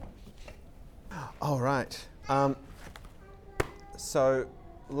All right. So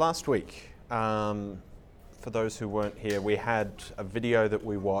last week, for those who weren't here, we had a video that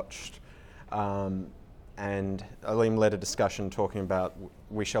we watched, and Aleem led a discussion talking about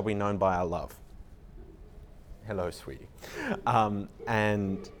we shall be known by our love. Hello, sweetie.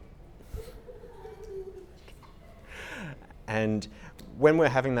 And when we're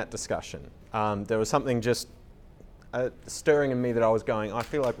having that discussion, there was something just stirring in me that I was going, I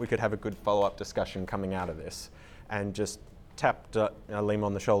feel like we could have a good follow-up discussion coming out of this, and just tapped Aleem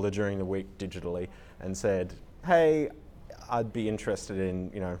on the shoulder during the week digitally and said, hey, I'd be interested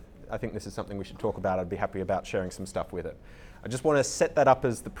in, I think this is something we should talk about. I'd be happy about sharing some stuff with it. I just want to set that up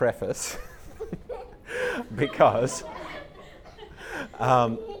as the preface because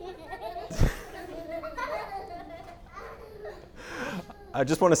I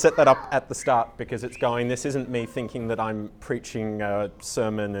just want to set that up at the start because it's going, this isn't me thinking that I'm preaching a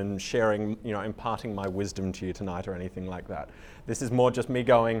sermon and sharing, imparting my wisdom to you tonight or anything like that. This is more just me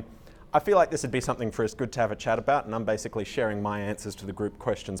going, I feel like this would be something for us good to have a chat about, and I'm basically sharing my answers to the group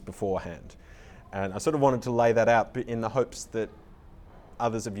questions beforehand. And I sort of wanted to lay that out in the hopes that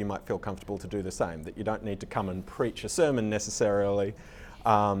others of you might feel comfortable to do the same, that you don't need to come and preach a sermon necessarily,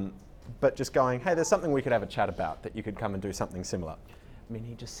 but just going, hey, there's something we could have a chat about, that you could come and do something similar.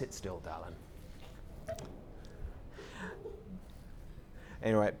 Minnie, just sit still, darling.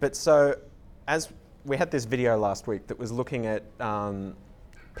 Anyway, but so as we had this video last week that was looking at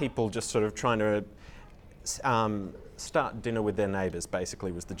people just sort of trying to start dinner with their neighbours,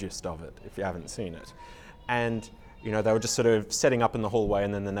 basically was the gist of it, if you haven't seen it. And they were just sort of setting up in the hallway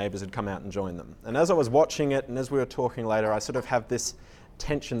and then the neighbours had come out and joined them. And as I was watching it and as we were talking later, I sort of have this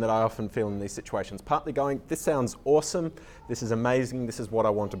tension that I often feel in these situations, partly going, this sounds awesome, this is amazing, this is what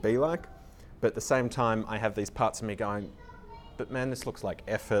I want to be like, but at the same time I have these parts of me going, but man, this looks like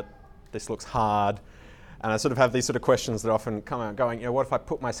effort, this looks hard, and I sort of have these sort of questions that often come out going, what if I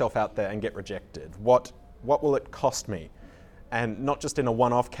put myself out there and get rejected? What will it cost me? And not just in a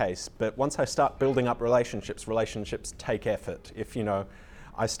one-off case, but once I start building up relationships take effort. If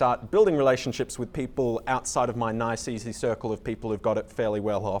I start building relationships with people outside of my nice, easy circle of people who've got it fairly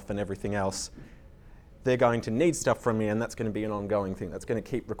well off and everything else, they're going to need stuff from me, and that's going to be an ongoing thing. That's going to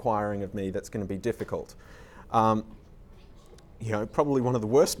keep requiring of me. That's going to be difficult. Probably one of the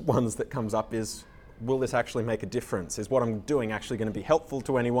worst ones that comes up is, will this actually make a difference? Is what I'm doing actually going to be helpful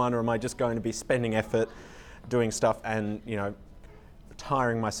to anyone, or am I just going to be spending effort doing stuff and,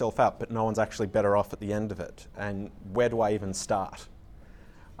 tiring myself out, but no one's actually better off at the end of it? And where do I even start?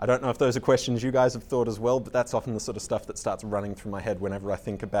 I don't know if those are questions you guys have thought as well, but that's often the sort of stuff that starts running through my head whenever I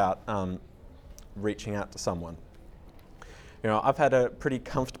think about reaching out to someone. I've had a pretty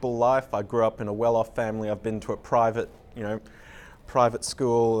comfortable life. I grew up in a well-off family. I've been to a private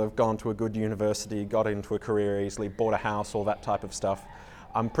school. I've gone to a good university, got into a career easily, bought a house, all that type of stuff.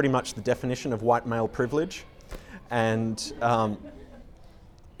 I'm pretty much the definition of white male privilege. And,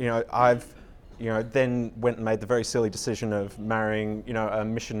 I've then went and made the very silly decision of marrying, a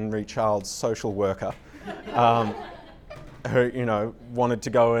missionary child social worker who, wanted to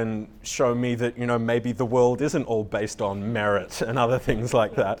go and show me that, maybe the world isn't all based on merit and other things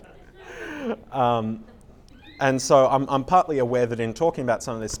like that. And so I'm partly aware that in talking about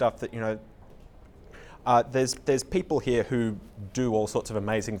some of this stuff that, there's people here who do all sorts of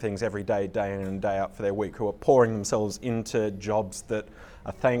amazing things every day, day in and day out for their week, who are pouring themselves into jobs that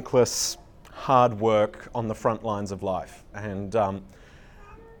are thankless, hard work on the front lines of life. And so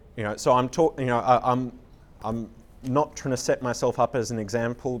I'm not trying to set myself up as an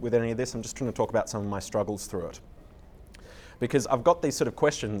example with any of this. I'm just trying to talk about some of my struggles through it, because I've got these sort of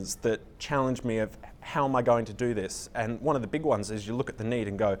questions that challenge me of how am I going to do this? And one of the big ones is you look at the need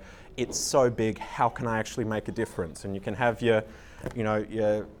and go, it's so big, how can I actually make a difference? And you can have your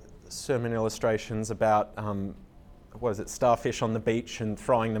sermon illustrations about starfish on the beach and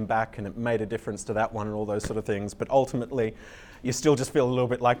throwing them back, and it made a difference to that one and all those sort of things. But ultimately, you still just feel a little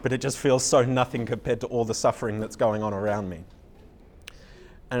bit like, but it just feels so nothing compared to all the suffering that's going on around me.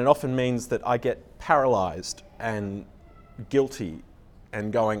 And it often means that I get paralyzed and guilty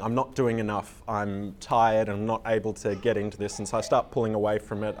and going, I'm not doing enough, I'm tired, I'm not able to get into this. And so I start pulling away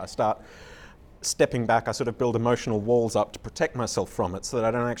from it, I start stepping back, I sort of build emotional walls up to protect myself from it so that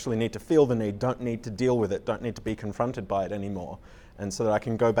I don't actually need to feel the need, don't need to deal with it, don't need to be confronted by it anymore. And so that I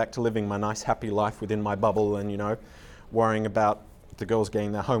can go back to living my nice happy life within my bubble and, worrying about the girls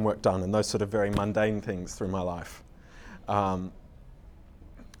getting their homework done and those sort of very mundane things through my life. But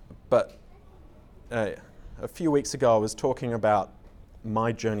a few weeks ago I was talking about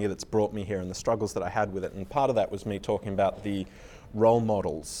my journey that's brought me here and the struggles that I had with it. And part of that was me talking about the role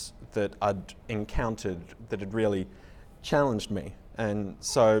models that I'd encountered that had really challenged me. And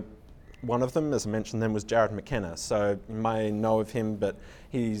so one of them, as I mentioned then, was Jared McKenna. So you may know of him, but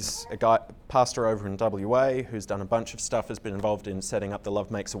he's a pastor over in WA who's done a bunch of stuff, has been involved in setting up the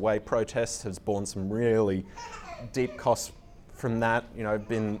Love Makes a Way protests, has borne some really deep costs from that,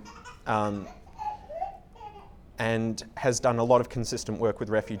 and has done a lot of consistent work with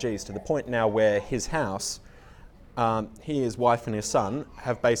refugees, to the point now where his house, he, his wife and his son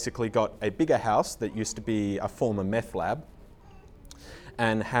have basically got a bigger house that used to be a former meth lab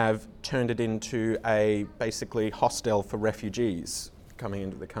and have turned it into a basically hostel for refugees coming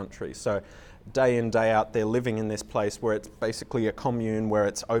into the country. So day in, day out, they're living in this place where it's basically a commune, where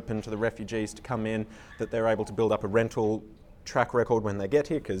it's open to the refugees to come in, that they're able to build up a rental track record when they get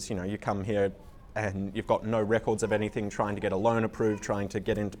here, because you come here and you've got no records of anything. Trying to get a loan approved, trying to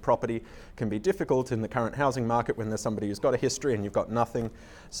get into property can be difficult in the current housing market when there's somebody who's got a history and you've got nothing.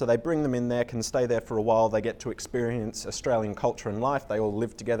 So they bring them in there, can stay there for a while. They get to experience Australian culture and life. They all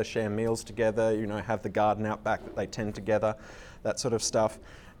live together, share meals together, have the garden out back that they tend together, that sort of stuff.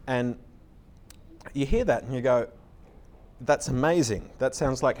 And you hear that and you go, that's amazing. That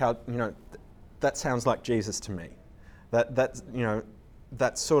sounds like that sounds like Jesus to me.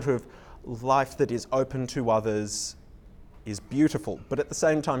 That sort of life that is open to others is beautiful, but at the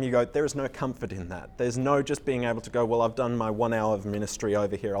same time you go, there is no comfort in that. There's no just being able to go, well, I've done my 1 hour of ministry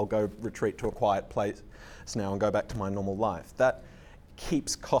over here, I'll go retreat to a quiet place now and go back to my normal life. That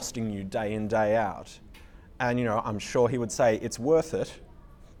keeps costing you day in, day out. And I'm sure he would say it's worth it,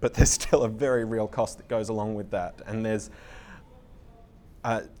 but there's still a very real cost that goes along with that. And there's,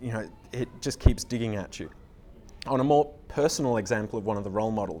 it just keeps digging at you. On a more personal example of one of the role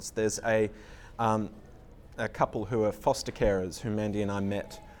models, there's a couple who are foster carers who Mandy and I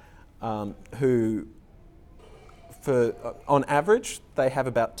met, who, on average, they have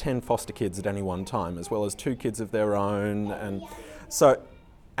about 10 foster kids at any one time, as well as 2 kids of their own.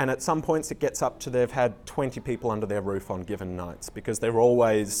 And at some points it gets up to they've had 20 people under their roof on given nights, because they're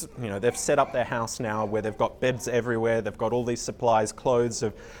always, they've set up their house now where they've got beds everywhere, they've got all these supplies, clothes,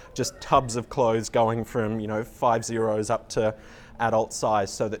 of just tubs of clothes going from, 5 zeros up to adult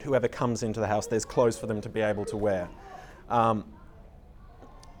size, so that whoever comes into the house, there's clothes for them to be able to wear.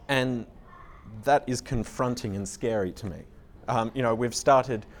 And that is confronting and scary to me. We've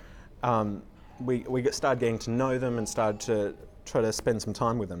started, we started getting to know them and started to try to spend some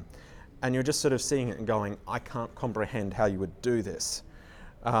time with them, and you're just sort of seeing it and going, I can't comprehend how you would do this.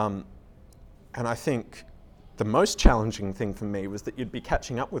 And I think the most challenging thing for me was that you'd be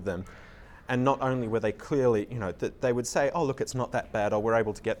catching up with them, and not only were they clearly, that they would say, oh look, it's not that bad, oh we're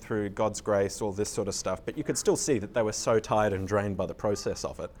able to get through, God's grace, all this sort of stuff, but you could still see that they were so tired and drained by the process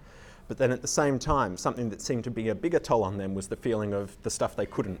of it. But then at the same time, something that seemed to be a bigger toll on them was the feeling of the stuff they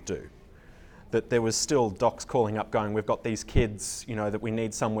couldn't do. That there was still docs calling up going, we've got these kids, that we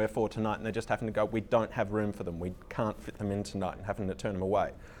need somewhere for tonight, and they're just having to go, we don't have room for them, we can't fit them in tonight, and having to turn them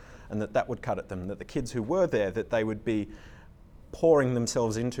away. And that would cut at them, that the kids who were there, that they would be pouring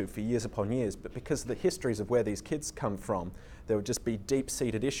themselves into for years upon years, but because of the histories of where these kids come from, there would just be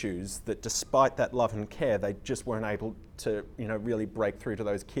deep-seated issues that despite that love and care, they just weren't able to, really break through to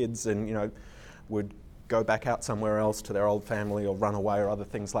those kids, and, would go back out somewhere else to their old family or run away, or other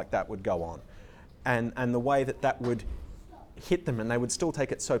things like that would go on. And the way that would hit them, and they would still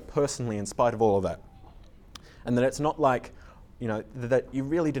take it so personally in spite of all of that. And that it's not like, that you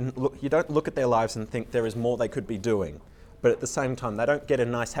really you don't look at their lives and think there is more they could be doing. But at the same time, they don't get a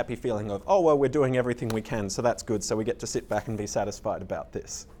nice happy feeling of, oh, well, we're doing everything we can, so that's good, so we get to sit back and be satisfied about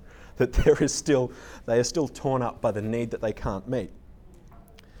this. That they are still torn up by the need that they can't meet.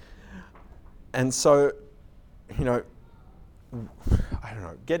 And so, I don't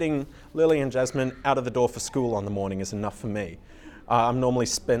know, getting Lily and Jasmine out of the door for school on the morning is enough for me. I'm normally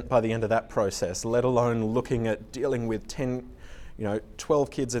spent by the end of that process, let alone looking at dealing with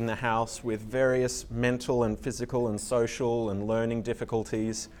 12 kids in the house with various mental and physical and social and learning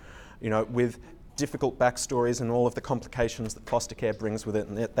difficulties, with difficult backstories and all of the complications that foster care brings with it.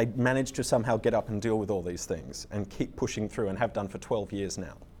 And they manage to somehow get up and deal with all these things and keep pushing through, and have done for 12 years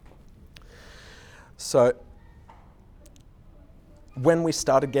now. So when we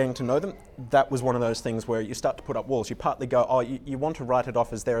started getting to know them, that was one of those things where you start to put up walls. You partly go, oh, you want to write it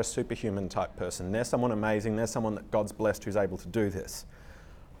off as they're a superhuman type person. They're someone amazing. They're someone that God's blessed who's able to do this.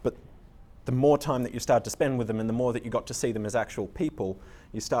 But the more time that you start to spend with them, and the more that you got to see them as actual people,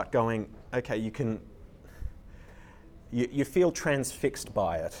 you start going, okay, you feel transfixed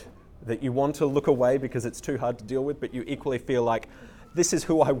by it. That you want to look away because it's too hard to deal with, but you equally feel like, this is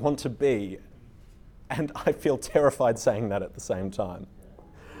who I want to be. And I feel terrified saying that at the same time.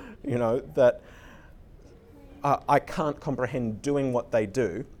 you know, that I can't comprehend doing what they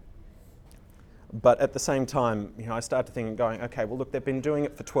do. But at the same time, you know, I started thinking, going, okay, well, look, they've been doing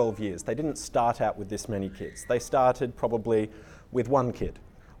it for 12 years. They didn't start out with this many kids. They started probably with one kid,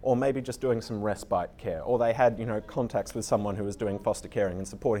 or maybe just doing some respite care, or they had, you know, contacts with someone who was doing foster caring and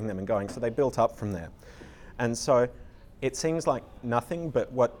supporting them and going, so they built up from there. And so it seems like nothing,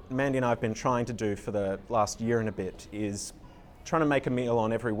 but what Mandy and I have been trying to do for the last year and a bit is trying to make a meal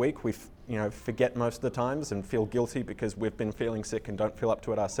on every week. We forget most of the times and feel guilty because we've been feeling sick and don't feel up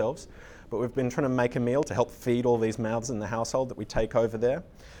to it ourselves. But we've been trying to make a meal to help feed all these mouths in the household that we take over there.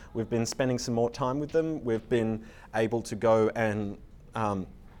 We've been spending some more time with them. We've been able to go and,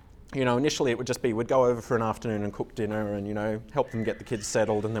 you know, initially it would just be we'd go over for an afternoon and cook dinner and, you know, help them get the kids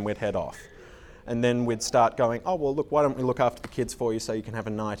settled, and then we'd head off. And then we'd start going, oh, well, look, why don't we look after the kids for you so you can have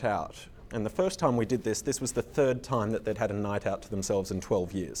a night out? And the first time we did this was the third time that they'd had a night out to themselves in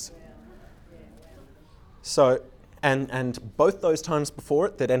 12 years. So, and both those times before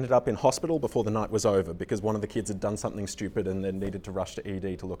it, they'd ended up in hospital before the night was over because one of the kids had done something stupid and then needed to rush to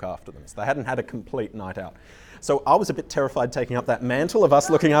ED to look after them. So they hadn't had a complete night out. So I was a bit terrified taking up that mantle of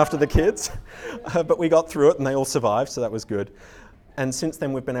us looking after the kids, but we got through it and they all survived, so that was good. And since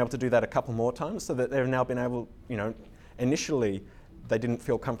then we've been able to do that a couple more times, so that they've now been able, you know, initially they didn't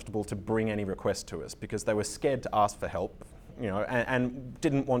feel comfortable to bring any requests to us because they were scared to ask for help, you know, and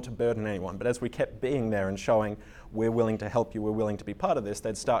didn't want to burden anyone. But as we kept being there and showing we're willing to help you, we're willing to be part of this,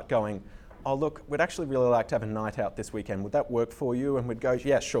 they'd start going, oh, look, we'd actually really like to have a night out this weekend. Would that work for you? And we'd go,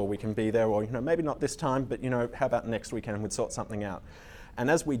 yeah, sure, we can be there. Or, you know, maybe not this time, but, you know, how about next weekend? And we'd sort something out. And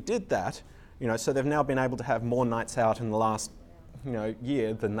as we did that, you know, so they've now been able to have more nights out in the last, you know,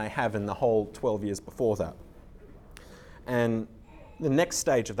 year than they have in the whole 12 years before that. And the next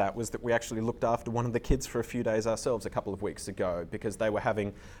stage of that was that we actually looked after one of the kids for a few days ourselves a couple of weeks ago because they were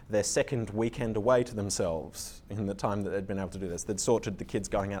having their second weekend away to themselves in the time that they'd been able to do this. They'd sorted the kids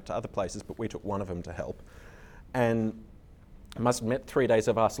going out to other places, but we took one of them to help. And I must admit, 3 days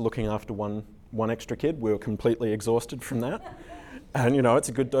of us looking after one extra kid, we were completely exhausted from that. And, you know, it's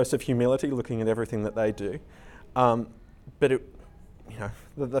a good dose of humility looking at everything that they do. But it, you know,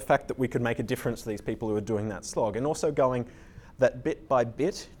 the fact that we could make a difference to these people who are doing that slog, and also going that bit by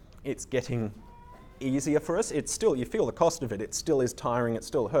bit, it's getting easier for us. It's still, you feel the cost of it, it still is tiring, it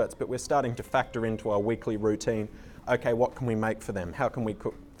still hurts, but we're starting to factor into our weekly routine, okay, what can we make for them? How can we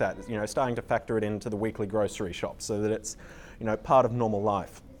cook that? You know, starting to factor it into the weekly grocery shop so that it's, you know, part of normal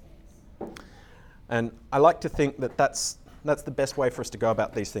life. And I like to think that that's the best way for us to go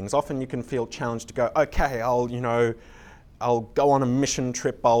about these things. Often you can feel challenged to go, okay, I'll go on a mission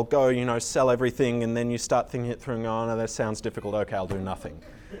trip, I'll go, you know, sell everything, and then you start thinking it through and go, oh no, that sounds difficult, okay, I'll do nothing,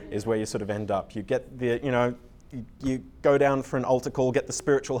 is where you sort of end up. You get the, you know, you go down for an altar call, get the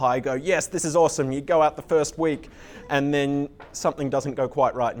spiritual high, go, yes, this is awesome, you go out the first week, and then something doesn't go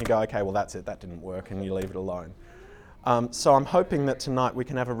quite right, and you go, okay, well that's it, that didn't work, and you leave it alone. So I'm hoping that tonight we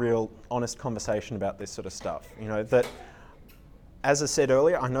can have a real honest conversation about this sort of stuff. You know, that, as I said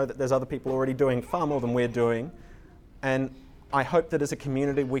earlier, I know that there's other people already doing far more than we're doing, and I hope that as a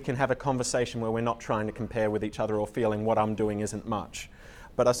community we can have a conversation where we're not trying to compare with each other or feeling what I'm doing isn't much.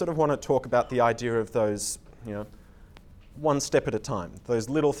 But I sort of want to talk about the idea of those, you know, one step at a time, those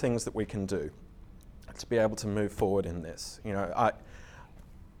little things that we can do to be able to move forward in this. You know,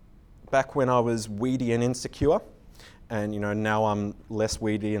 back when I was weedy and insecure, and, you know, now I'm less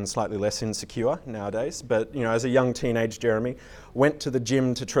weedy and slightly less insecure nowadays. But, you know, as a young teenage Jeremy, went to the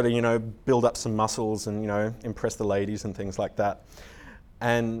gym to try to, you know, build up some muscles and, you know, impress the ladies and things like that.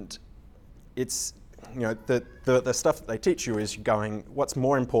 And it's, you know, the stuff that they teach you is going, what's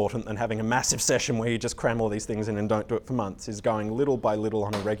more important than having a massive session where you just cram all these things in and don't do it for months, is going little by little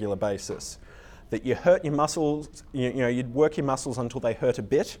on a regular basis. That you hurt your muscles, you know, you'd work your muscles until they hurt a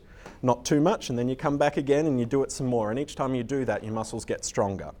bit, not too much, and then you come back again and you do it some more. And each time you do that, your muscles get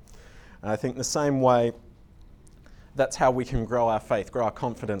stronger. And I think the same way, that's how we can grow our faith, grow our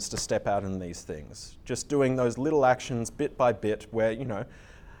confidence to step out in these things. Just doing those little actions bit by bit where, you know,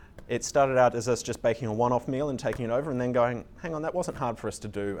 it started out as us just baking a one-off meal and taking it over and then going, hang on, that wasn't hard for us to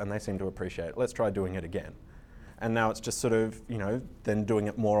do and they seem to appreciate it. Let's try doing it again. And now it's just sort of, you know, then doing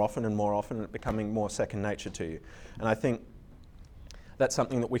it more often and it becoming more second nature to you. And I think that's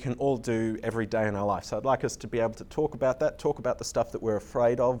something that we can all do every day in our life. So I'd like us to be able to talk about that, talk about the stuff that we're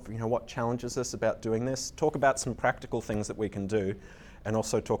afraid of, you know, what challenges us about doing this, talk about some practical things that we can do, and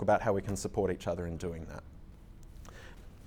also talk about how we can support each other in doing that.